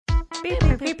Beep,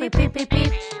 beep, beep, beep, beep, beep,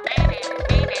 beep.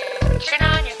 Turn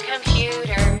on your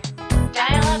computer,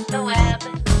 dial up the web,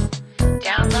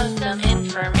 download some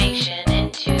information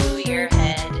into your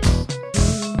head.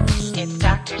 It's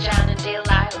Dr. John and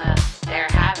Delilah, they're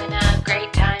having a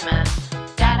great time.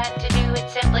 Gotta do it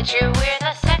simply true, we're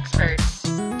the Sexperts.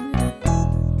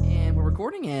 And we're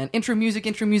recording, and intro music,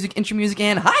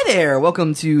 and hi there!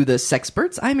 Welcome to the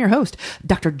Sexperts. I'm your host,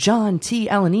 Dr. John T.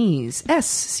 Alanese,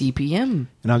 SCPM.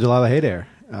 And I'm Delilah. Hey there,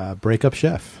 breakup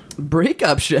chef.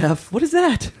 Breakup chef? What is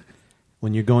that?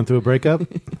 When you're going through a breakup,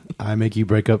 I make you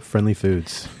break up friendly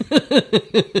foods.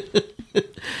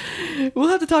 We'll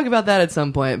have to talk about that at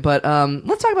some point, but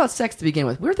let's talk about sex to begin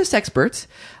with. We're the Sexperts.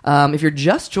 If you're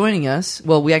just joining us,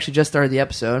 well, we actually just started the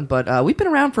episode, but we've been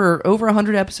around for over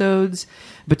 100 episodes.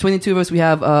 Between the two of us, we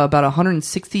have about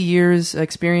 160 years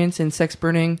experience in sex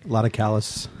burning. A lot of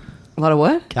callus. A lot of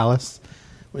what? Callus.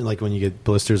 Like when you get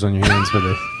blisters on your hands, but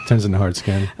it turns into hard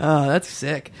skin. Oh, that's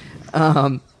sick.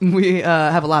 We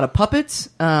have a lot of puppets,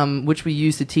 which we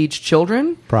use to teach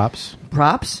children. Props.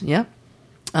 Yeah.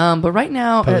 But right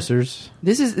now, Posters.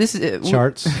 This is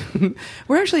Charts.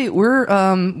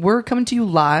 We're coming to you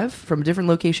live from a different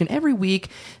location every week.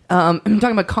 I'm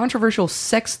talking about controversial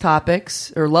sex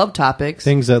topics or love topics.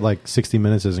 Things that like 60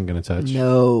 Minutes isn't going to touch.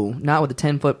 No, not with a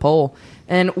 10-foot pole.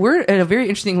 And we're at a very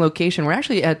interesting location. We're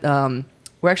actually at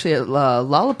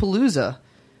Lollapalooza.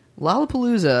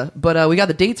 But we got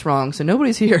the dates wrong, so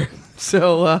nobody's here.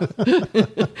 So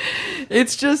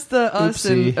it's just us,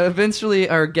 Oopsie. and eventually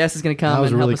our guest is going to come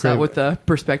and help us out with the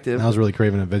perspective. I was really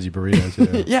craving a veggie burrito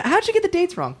too. Yeah, how'd you get the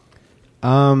dates wrong?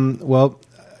 Well,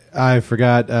 I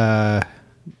forgot. I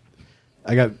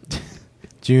got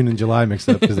June and July mixed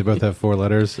up because they both have 4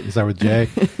 letters. They start with J,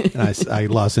 and I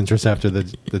lost interest after the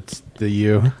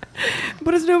U.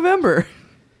 But it's November.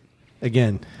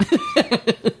 Again.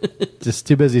 Just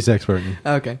too busy sexperting.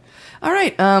 Okay. All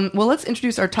right. Well, let's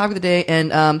introduce our topic of the day,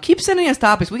 and keep sending us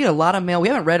topics. We get a lot of mail. We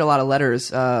haven't read a lot of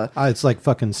letters. It's like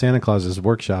fucking Santa Claus's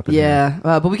workshop. Yeah,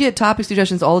 but we get topic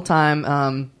suggestions all the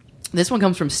time. This one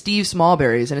comes from Steve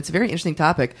Smallberries, and it's a very interesting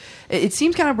topic. It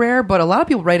seems kind of rare, but a lot of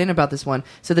people write in about this one.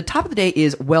 So the topic of the day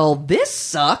is, well, this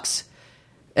sucks!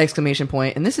 Exclamation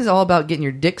point. And this is all about getting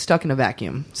your dick stuck in a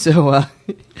vacuum. So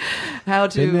how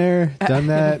to... Been there, done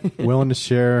that, willing to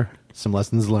share some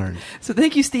lessons learned. So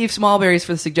thank you, Steve Smallberries,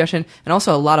 for the suggestion, and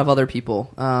also a lot of other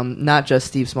people, not just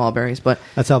Steve Smallberries, but...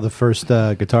 That's how the first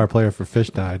guitar player for Fish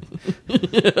died.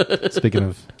 Speaking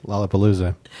of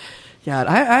Lollapalooza. Yeah,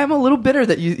 I am a little bitter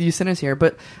that you sent us here,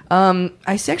 but I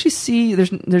actually see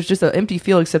there's just an empty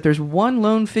field, except there's one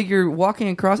lone figure walking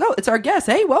across. Oh, it's our guest.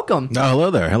 Hey, welcome. Oh, hello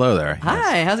there.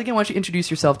 Hi, Yes. how's it going? Why don't you introduce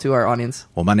yourself to our audience?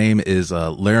 Well, my name is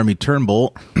Laramie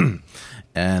Turnbull,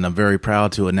 and I'm very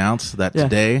proud to announce that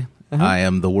today I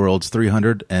am the world's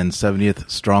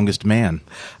 370th strongest man.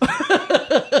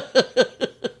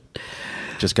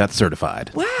 Just got certified.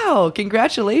 Wow,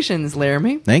 congratulations,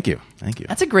 Laramie. Thank you.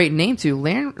 That's a great name, too.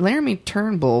 Laramie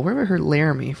Turnbull. Where have I heard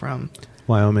Laramie from?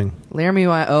 Wyoming. Laramie,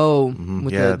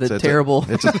 with Yeah, the it's terrible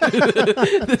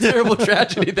the terrible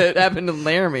tragedy that happened to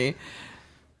Laramie.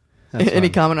 Any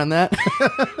comment on that?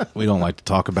 We don't like to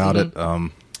talk about it.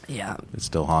 Yeah. It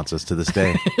still haunts us to this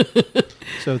day.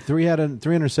 So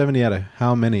 370 out of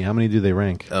how many? How many do they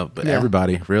rank? But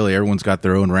everybody, really, everyone's got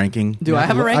their own ranking. Do I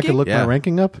have a ranking? I could look my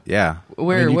ranking up? Yeah.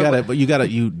 Where?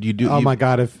 You do. Oh my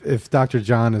God, if Dr.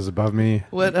 John is above me.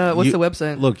 What's the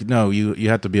website? Look, no, you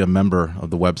have to be a member of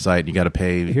the website. You got to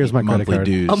pay Here's my credit monthly card.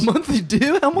 dues. A monthly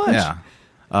due? How much? Yeah.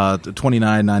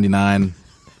 $29.99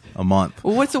 a month.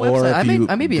 Well, what's the Or website? if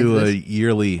I may be do into a this.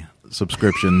 yearly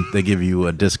subscription, they give you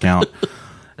a discount,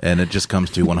 and it just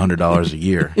comes to $100 a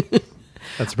year.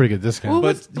 That's a pretty good discount. Well,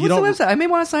 but what's you the don't- website? I may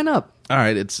want to sign up. All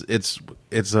right, it's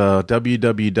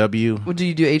www. Well, do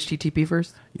you do HTTP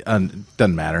first?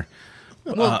 Doesn't matter.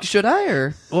 Well, should I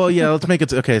or? Well, yeah, let's make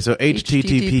it okay. So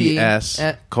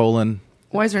HTTPS :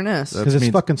 Why is there an S? Because it's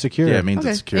fucking secure. Yeah, it means Okay,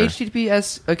 it's secure.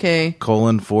 HTTPS. Okay. :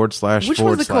 / Which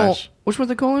one's the colon? Which one's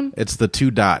the colon? It's the 2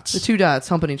 dots. The 2 dots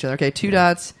humping each other. Okay, 2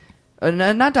 dots.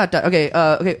 Not dot. Okay.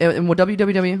 Okay. And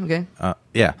www. Okay.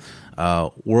 Yeah.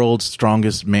 World's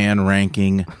strongest man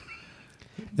ranking.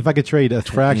 If I could trade a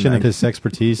fraction of his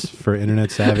expertise for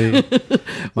internet savvy,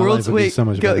 my life would be so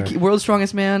much better. World's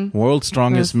strongest man. World's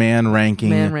strongest man ranking.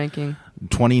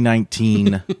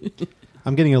 2019.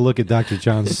 I'm getting a look at Dr.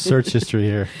 John's search history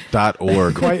here.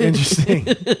 .org. Quite interesting.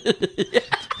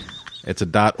 It's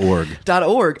a .org.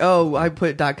 .org. Oh, I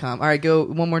put .com. All right, go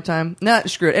one more time. Nah,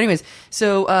 screw it. Anyways,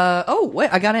 so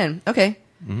wait, I got in. Okay.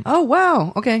 Mm-hmm. Oh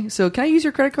wow. Okay, so can I use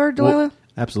your credit card, Delilah? Well,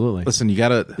 Absolutely. Listen, you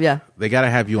gotta. Yeah. They gotta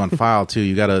have you on file too.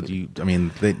 You gotta. I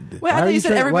mean, they. Well, I thought you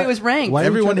said everybody was ranked. Why are you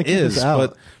Everyone trying to keep is, us out?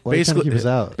 but Why are you trying to keep us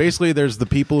out? basically, there's the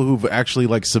people who've actually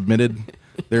like submitted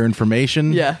their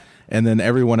information. Yeah. And then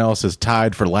everyone else is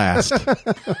tied for last.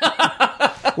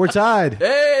 We're tied.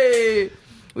 Hey,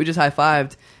 we just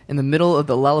high-fived in the middle of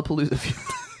the Lollapalooza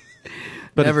field.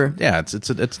 But Never.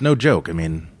 it's no joke. I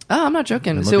mean, Oh, I'm not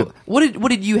joking. So, what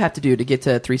did you have to do to get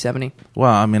to 370?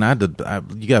 well, I mean,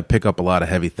 you got to pick up a lot of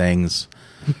heavy things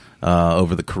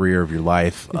over the career of your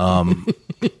life.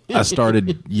 I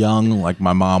started young. Like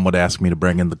my mom would ask me to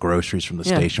bring in the groceries from the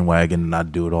station wagon, and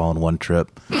I'd do it all in one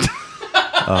trip.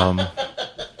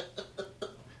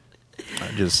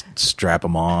 I just strap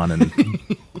them on, and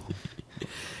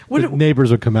The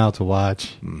neighbors would come out to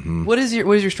watch. what is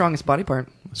your strongest body part?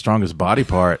 strongest body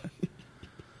part.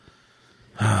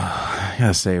 I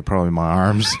gotta say, probably my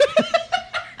arms.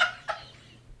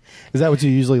 Is that what you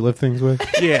usually lift things with?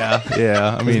 Yeah.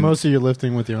 I Is mean, most of your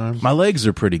lifting with your arms? my legs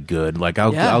are pretty good. Like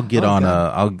I'll get Oh, on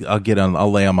God.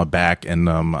 I'll lay on my back, and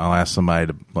I'll ask somebody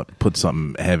to put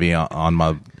something heavy on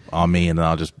me, and then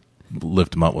I'll just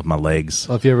lift them up with my legs.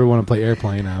 Well, if you ever want to play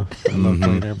airplane now, I love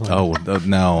playing airplane.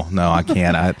 Oh no, I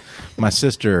can't. My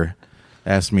sister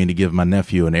asked me to give my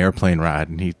nephew an airplane ride,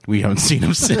 and we haven't seen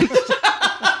him since.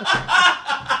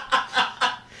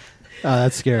 Oh,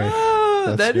 that's scary. Oh,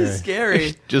 That's that is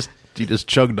scary. He just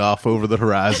chugged off over the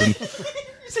horizon.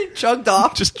 He chugged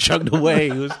off. Just chugged away.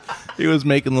 He was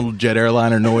making little jet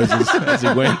airliner noises as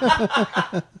he went.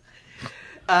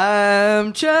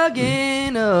 I'm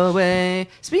chugging away.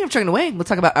 Speaking of chugging away, let's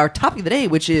talk about our topic of the day,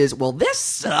 which is, well, this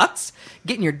sucks.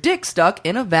 Getting your dick stuck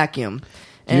in a vacuum.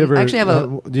 And Do you ever, I actually have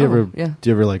a. do you ever yeah. do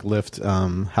you ever like lift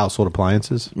household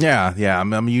appliances? Yeah.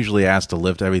 I'm usually asked to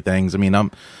lift heavy things. I mean,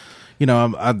 What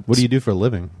do you do for a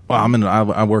living? Well,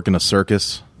 I work in a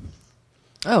circus.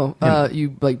 Oh,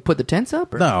 you like put the tents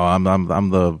up? Or? No, I'm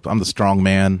the strong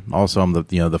man. Also, I'm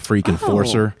the freak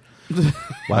enforcer. Wow.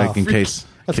 Like in case.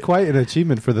 That's quite an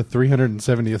achievement for the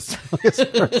 370th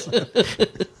strongest person.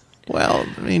 Well,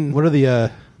 I mean, What are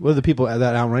the people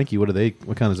that outrank you?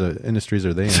 What kinds of industries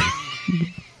are they in?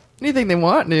 Anything they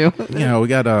want to. we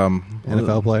got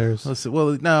NFL players? Let's see,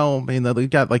 well, no, I mean we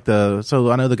got like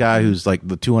so I know the guy who's like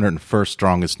the 201st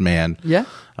strongest man. Yeah.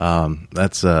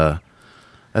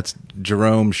 That's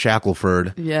Jerome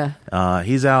Shackelford. Yeah.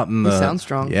 He's out in the. He sounds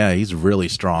strong. Yeah, he's really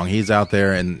strong. He's out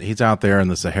there in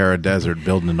the Sahara Desert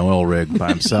building an oil rig by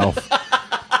himself.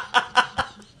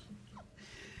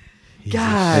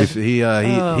 God. He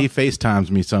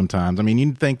FaceTimes me sometimes. I mean,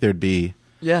 you'd think there'd be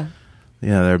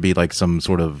there'd be like some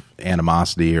sort of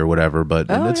animosity or whatever, but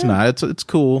it's not. It's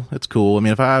cool. It's cool. I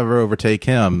mean, if I ever overtake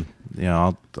him,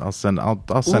 I'll send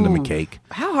him a cake.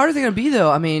 How hard is it going to be, though?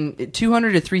 I mean,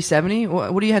 200 to 370.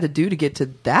 What do you have to do to get to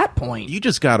that point? You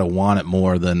just gotta want it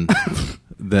more than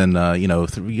you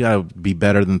gotta be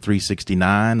better than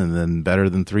 369, and then better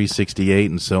than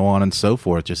 368, and so on and so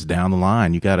forth. Just down the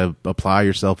line, you gotta apply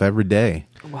yourself every day.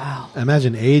 Wow. I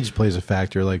imagine age plays a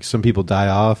factor. Like some people die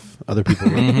off, other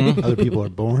people are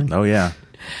born. Oh yeah,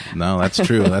 no, that's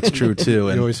true. That's true too.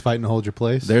 You're And always fighting to hold your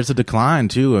place. there's a decline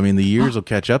too. I mean, the years will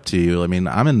catch up to you. I mean,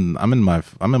 I'm in my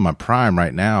prime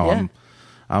right now. Yeah.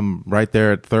 I'm right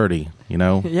there at 30.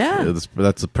 Yeah.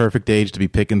 That's the perfect age to be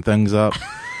picking things up.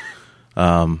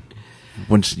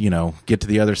 Once get to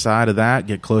the other side of that,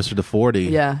 get closer to 40.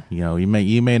 Yeah. You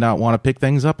may not want to pick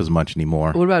things up as much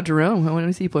anymore. What about Jerome? When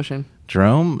is he pushing?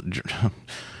 Jerome's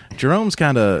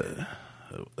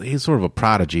he's sort of a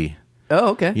prodigy. Oh,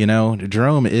 okay.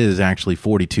 Jerome is actually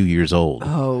 42 years old.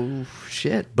 Oh,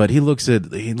 shit. But he looks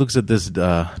at this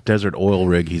desert oil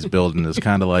rig he's building as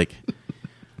kind of like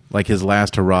his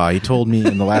last hurrah. He told me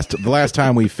in the last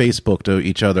time we Facebooked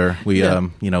each other, we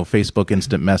Facebook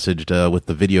instant messaged with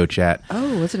the video chat.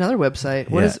 Oh, what's another website?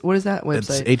 What is that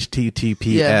website? It's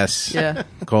https Yeah.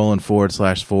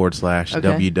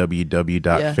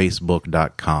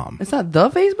 www.facebook.com. It's not the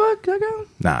Facebook.com?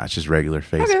 Nah, it's just regular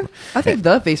Facebook. Okay. I think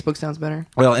the Facebook sounds better.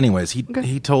 Well, anyways,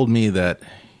 he told me that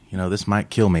this might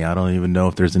kill me. I don't even know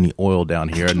if there's any oil down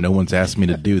here, and no one's asked me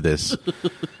to do this.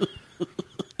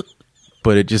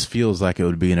 But it just feels like it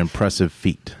would be an impressive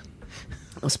feat.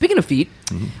 Well, speaking of feet,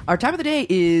 our time of the day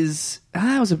is...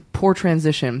 that was a poor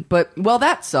transition. But, well,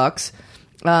 that sucks.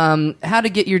 How to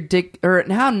get your dick... Or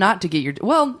how not to get your...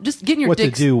 Well, just getting your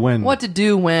dick... What to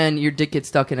do when your dick gets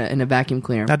stuck in a vacuum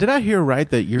cleaner. Now, did I hear right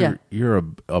that you're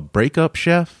a breakup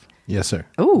chef? Yes, sir.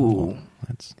 Ooh.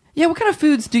 Yeah, what kind of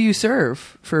foods do you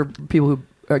serve for people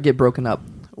who get broken up?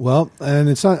 Well, and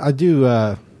it's not. I do.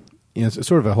 It's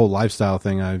sort of a whole lifestyle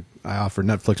thing. I offer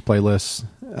Netflix playlists,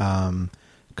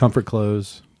 comfort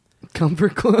clothes.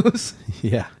 Comfort clothes.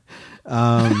 Yeah.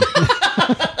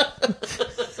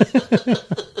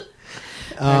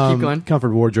 Keep going.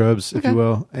 Comfort wardrobes, if Okay. you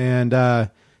will. And I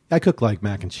cook like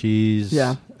mac and cheese.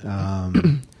 Yeah.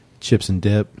 Chips and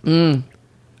dip.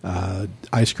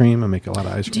 Ice cream. I make a lot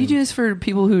of ice cream. Do you do this for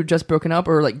people who just broken up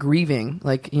or like grieving?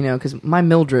 Like, because my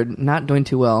Mildred not doing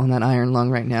too well in that iron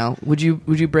lung right now. Would you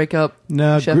break up?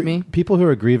 No, Chef me? people who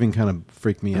are grieving kind of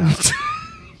freak me out.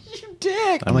 You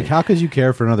dick. I'm like, how could you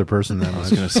care for another person that I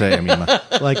was much? going to say, I mean,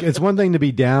 Like, it's one thing to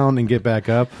be down and get back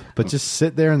up, but just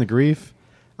sit there in the grief.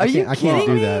 Are you I can't kidding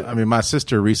do me? that. my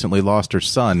sister recently lost her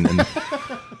son, and I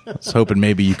was hoping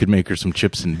maybe you could make her some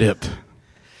chips and dip.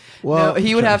 No,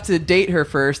 he would have to date her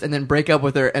first and then break up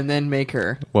with her and then make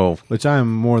her. Well, which I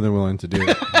am more than willing to do.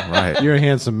 right. You're a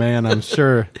handsome man. I'm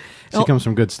sure she comes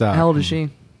from good stock. How old is she?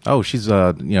 Oh, she's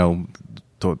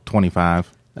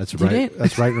 25. That's You right. date?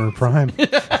 That's right in her prime.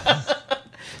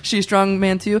 She a strong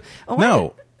man too? Oh,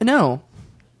 No. No.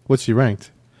 What's she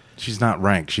ranked? She's not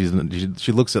ranked. She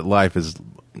looks at life as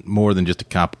more than just a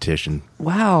competition.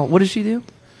 Wow. What does she do?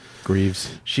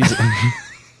 Grieves. She's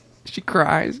She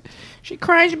cries. She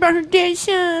cries about her dead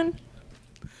son.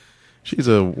 she's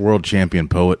a world champion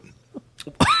poet.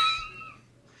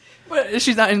 But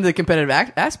she's not into the competitive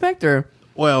aspect, or?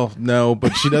 Well, no,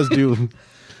 but she does do.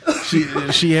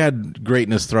 She had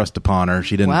greatness thrust upon her.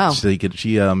 She didn't. Wow.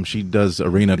 She does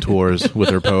arena tours with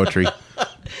her poetry.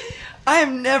 I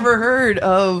have never heard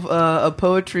of a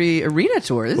poetry arena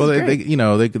tour. This Well, is they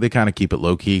great. they kind of keep it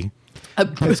low key.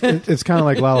 It's kind of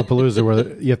like Lollapalooza, where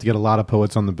you have to get a lot of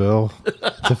poets on the bill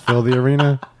to fill the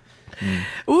arena.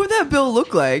 What would that bill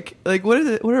look like? Like, what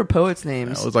are poets'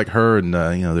 names? It was like her and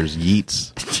there's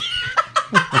Yeats.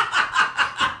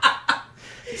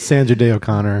 Sandra Day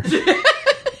O'Connor,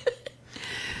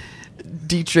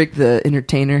 Dietrich the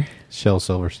Entertainer, Shel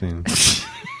Silverstein.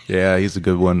 Yeah, he's a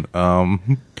good one.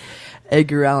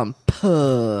 Edgar Allan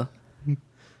Poe.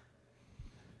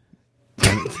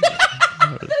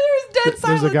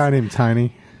 There's a guy named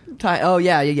Tiny. Oh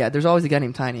yeah. There's always a guy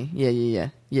named Tiny. Yeah.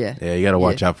 Yeah, you got to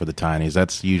watch out for the tinies.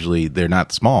 That's usually they're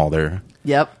not small. They're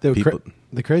Yep.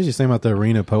 The craziest thing about the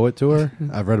Arena Poet Tour,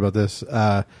 I've read about this.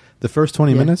 The first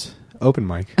 20 minutes, open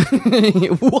mic.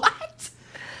 What?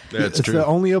 that's It's the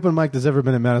only open mic that's ever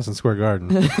been at Madison Square Garden.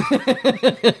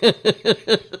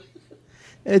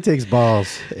 It takes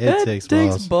balls. It takes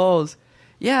balls.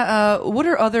 Yeah. What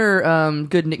are other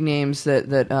good nicknames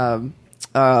that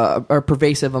are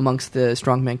pervasive amongst the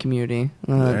strongman community?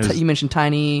 You mentioned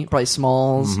Tiny, probably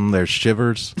Smalls. There's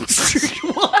Shivers.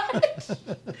 What?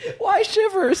 Why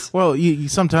Shivers? Well, you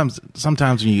sometimes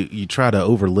when you try to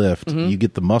overlift, you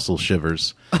get the muscle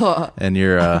shivers, and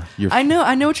you're I know what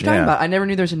you're talking Yeah. about. I never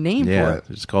knew there's a name for yeah, it.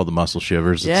 it's called the muscle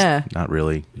shivers. Yeah. It's not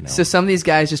really. So some of these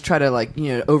guys just try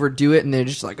to overdo it, and they're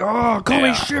just like, "Oh, call me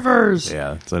Yeah. Shivers."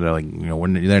 Yeah, so they're like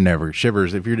they're never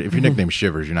Shivers. If your nickname's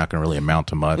Shivers, you're not going to really amount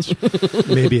to much.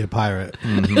 Maybe a pirate.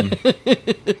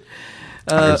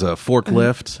 There's a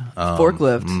forklift.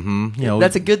 Forklift.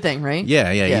 That's a good thing, right?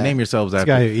 Yeah. You name yourselves This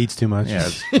after. guy who eats too much. Yeah,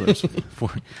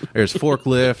 there's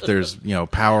forklift. There's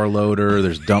power loader.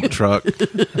 There's dump truck.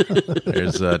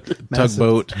 There's a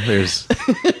tugboat. There's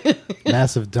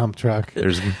Massive dump truck.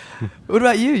 What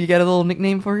about you? You got a little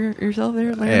nickname for yourself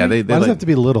there? yeah. They Why does it have to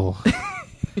be little?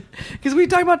 Because we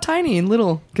talk about Tiny and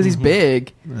Little. Because he's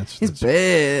big. He's That's-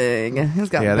 big. He's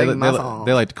got yeah big muscle.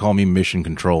 they like to call me Mission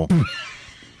Control.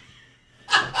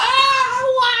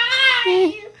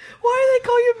 Why? Why do they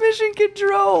call you Mission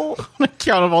Control? On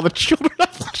account of all the children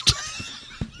I've watched.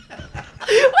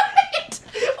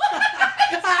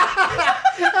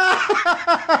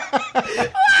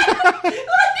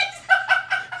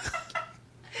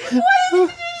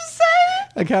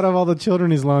 I count of all the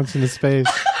children he's launched into space.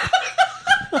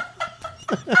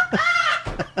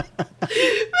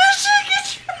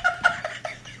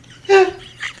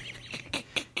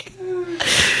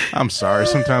 I'm sorry.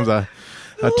 Sometimes I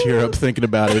tear up thinking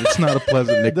about it. It's not a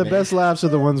pleasant nickname. The best laughs are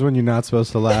the ones when you're not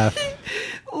supposed to laugh.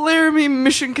 Laramie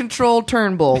Mission Control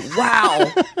Turnbull.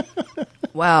 Wow.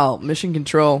 Wow. Mission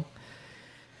Control.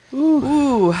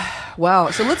 Ooh. Wow.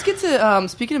 So let's get to,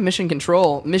 speaking of mission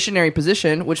control, missionary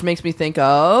position, which makes me think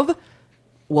of,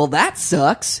 well, that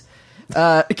sucks.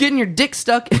 Getting your dick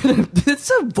stuck. It's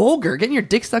so vulgar. Getting your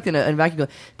dick stuck in a vacuum.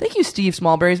 Thank you, Steve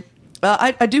Smallberries.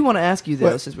 I do want to ask you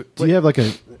though. Do you have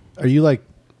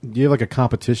do you have a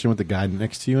competition with the guy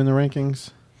next to you in the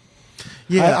rankings?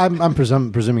 Yeah, I'm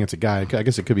presuming it's a guy. I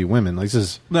guess it could be women. Like this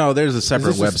is no. There's a separate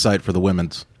Is this just- website for the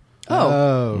women's.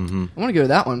 Oh. I want to go to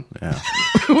that one. Yeah,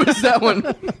 What is that one?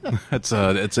 it's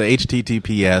a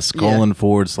HTTPS :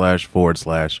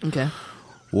 // Okay.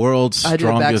 World's I did a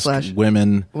Strongest backslash.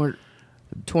 Women Or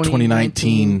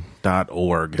 2019.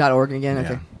 .org. .org again.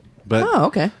 Okay. Yeah. But Oh,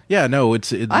 okay. yeah, no, I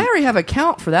already have an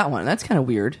account for that one. That's kind of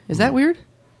weird. Is that weird?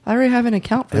 I already have an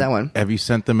account for that one. Have you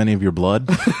sent them any of your blood?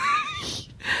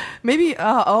 Maybe.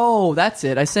 That's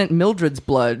it. I sent Mildred's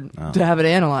blood to have it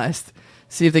analyzed.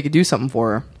 See if they could do something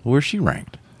for her. Where's she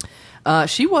ranked?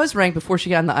 She was ranked before she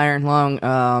got in the Iron Lung.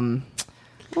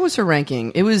 What was her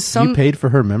ranking? It was some. You paid for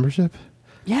her membership?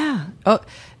 Yeah. Oh,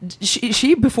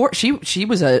 she before she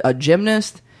was a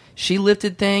gymnast. She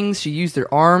lifted things. She used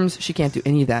her arms. She can't do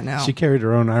any of that now. She carried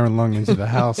her own iron lung into the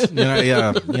house.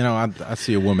 I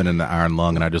see a woman in the iron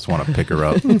lung, and I just want to pick her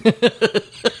up,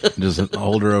 just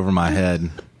hold her over my head,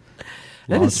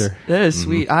 Launch her. That is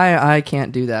sweet. I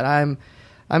can't do that.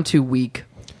 I'm too weak.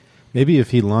 Maybe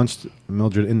if he launched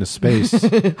Mildred into space,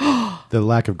 the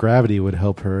lack of gravity would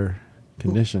help her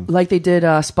condition. Like they did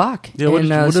Spock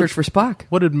in Search for Spock.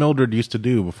 What did Mildred used to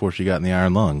do before she got in the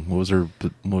iron lung? What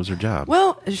was her job?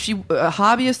 Well, she a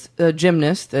hobbyist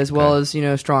gymnast as well as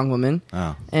strong woman.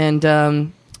 Oh.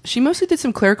 And she mostly did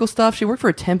some clerical stuff. She worked for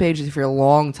a temp agency for a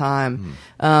long time.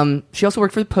 She also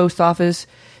worked for the post office.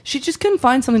 She just couldn't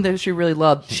find something that she really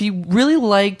loved. She really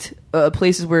liked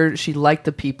places where she liked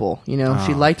the people. She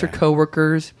liked her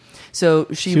coworkers. So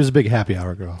she was a big happy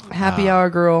hour girl. Happy hour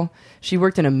girl. She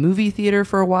worked in a movie theater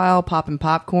for a while, popping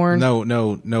popcorn.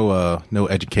 No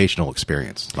educational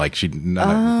experience. Like she'd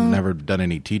never done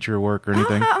any teacher work or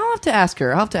anything. I'll have to ask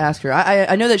her.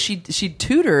 I know that she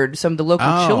tutored some of the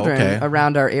local children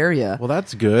around our area. Well,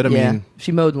 that's good. I mean,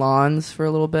 she mowed lawns for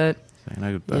a little bit.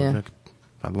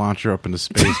 I'd launch her up into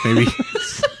space. Maybe,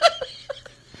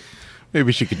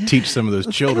 maybe she could teach some of those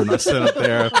children I sent up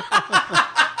there.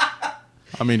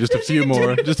 I mean, just a few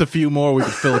more. Just a few more. We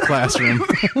could fill a classroom.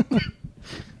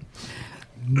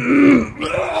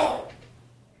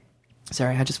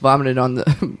 Sorry, I just vomited on the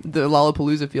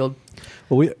Lollapalooza field.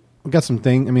 Well, we got some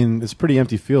thing. I mean, it's a pretty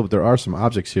empty field, but there are some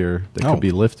objects here that could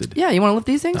be lifted. Yeah, you want to lift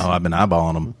these things? Oh, I've been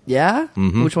eyeballing them. Yeah?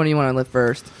 Mm-hmm. Which one do you want to lift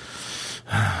first?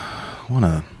 I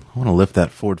want to lift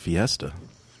that Ford Fiesta.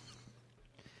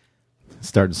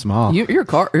 Starting small. You're a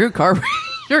car you're a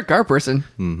car person.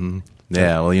 Mm-hmm.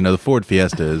 Yeah, well, the Ford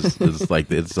Fiesta is like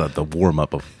it's the warm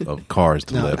up of cars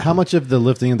to Now, lift. how much of the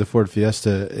lifting of the Ford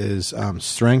Fiesta is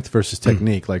strength versus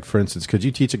technique? Like, for instance, could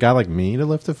you teach a guy like me to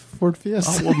lift a Ford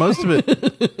Fiesta? Oh, well, most of it,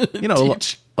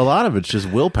 a lot of it's just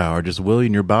willpower, just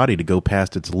willing your body to go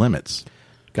past its limits.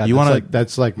 God,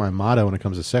 that's like my motto when it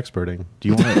comes to sexperting. Do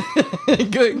you want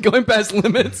to going past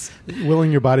limits? Willing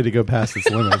your body to go past its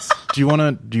limits. Do you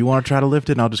want to try to lift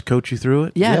it, and I'll just coach you through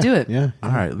it? Yeah, do it. Yeah.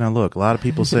 All right. Now, look, a lot of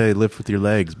people say lift with your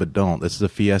legs, but don't. This is a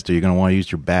Fiesta. You're going to want to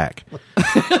use your back.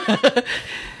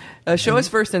 Show us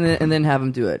first, and then have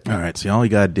them do it. All right. So all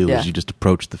you got to do is you just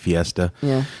approach the Fiesta,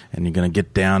 and you're going to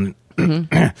get down.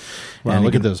 Wow,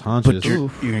 look at those haunches. You're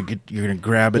gonna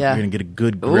grab it. Yeah. You're gonna get a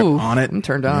good grip on it. I'm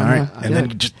turned on. All right, Yeah. and then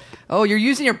you just you're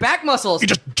using your back muscles. you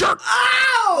just jerk.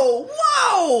 Ow!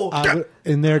 Whoa!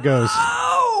 And there goes.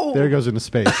 Oh! There goes into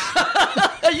space.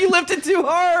 You lifted too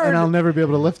hard. And I'll never be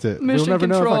able to lift it. Mission we'll never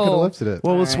know if I could have control. lifted it.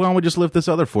 Well, why don't we just lift this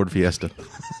other Ford Fiesta?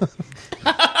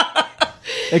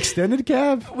 Extended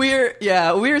cab?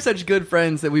 We're such good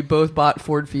friends that we both bought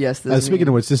Ford Fiestas. Speaking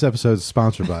of which, this episode is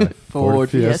sponsored by Ford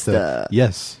Fiesta.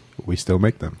 Yes, we still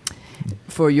make them.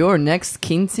 For your next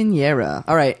quinceañera.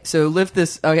 All right, so lift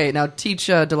this. Okay, now teach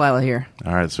Delilah here.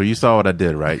 All right, so you saw what I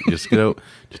did, right? Just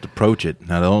just approach it.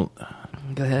 Now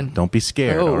Go ahead. don't be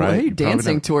scared. Oh, all right, why are you You're probably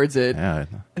dancing not- towards it? Yeah.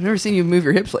 I've never seen you move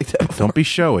your hips like that before. Don't be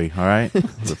showy. All right,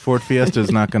 the Ford Fiesta is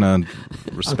not going to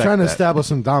respect. I'm trying to that. establish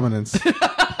some dominance.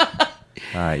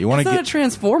 All right, you want It's to not a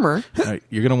transformer.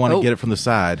 You're going to want to Oh. get it from the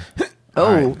side. Oh.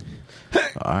 All right.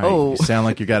 Oh. You sound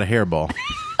like you got a hairball.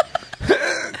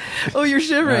 Oh, you're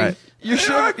shivering. All right. You're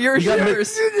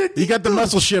shivers. You got the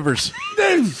muscle shivers.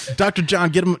 Dr. John,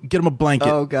 get him a blanket.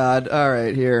 Oh, God. All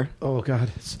right, here. Oh, God.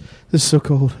 This is so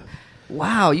cold.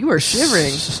 Wow, you are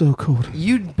shivering. So cold.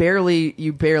 You barely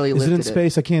Is lifted it in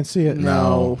space? I can't see it.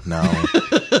 No.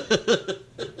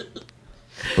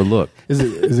 But look. Is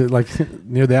it like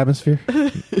near the atmosphere?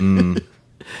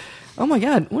 Oh, my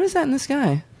God. What is that in the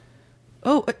sky?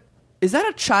 Oh, is that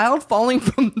a child falling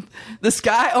from the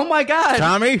sky? Oh, my God.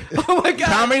 Tommy? Oh, my God.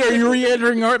 Tommy, are you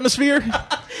re-entering our atmosphere?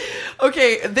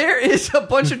 Okay, there is a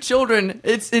bunch of children.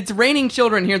 It's raining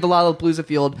children here at the Lollapalooza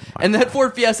field, and that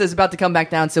Ford Fiesta is about to come back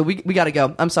down, so we got to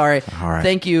go. I'm sorry. All right.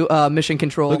 Thank you, Mission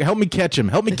Control. Look, help me catch him.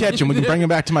 We can bring him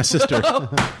back to my sister.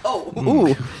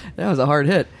 Ooh, that was a hard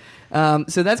hit.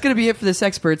 So that's going to be it for the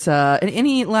Sexperts.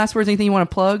 Any last words? Anything you want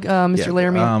to plug, Mr.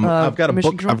 Laramie? I've got a Mission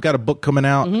book. Control? I've got a book coming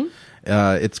out.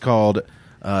 It's called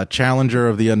Challenger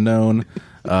of the Unknown.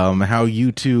 How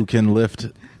you too can lift.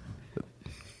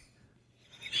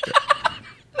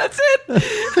 That's it.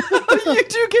 You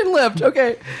two can lift.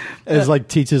 Okay. It's like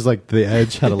teaches like the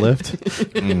Edge how to lift.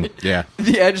 Yeah.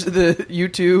 The Edge, the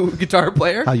U2 guitar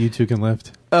player. How you two can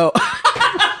lift. Oh.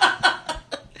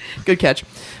 Good catch.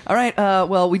 All right.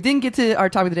 Well, we didn't get to our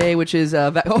topic of the day, which is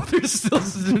there's still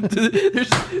there's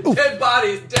dead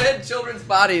bodies, dead children's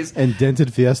bodies, And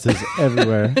dented fiestas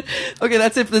everywhere. Okay,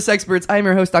 that's it for the Sexperts. I'm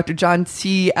your host, Dr. John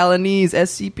T. Alanese,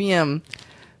 SCPM.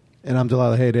 And I'm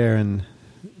Delilah Haydair, and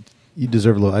you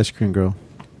deserve a little ice cream, girl.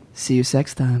 See you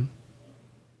sex time.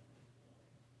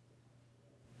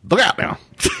 Look out now.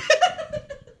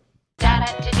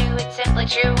 Data to do it simply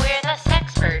true. We're the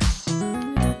Sexperts.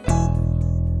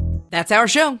 That's our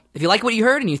show. If you like what you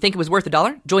heard and you think it was worth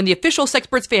 $1, join the official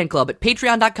Sexperts fan club at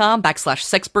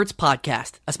patreon.com/Sexperts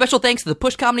podcast. A special thanks to the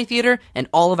Push Comedy Theater and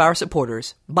all of our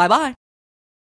supporters. Bye-bye.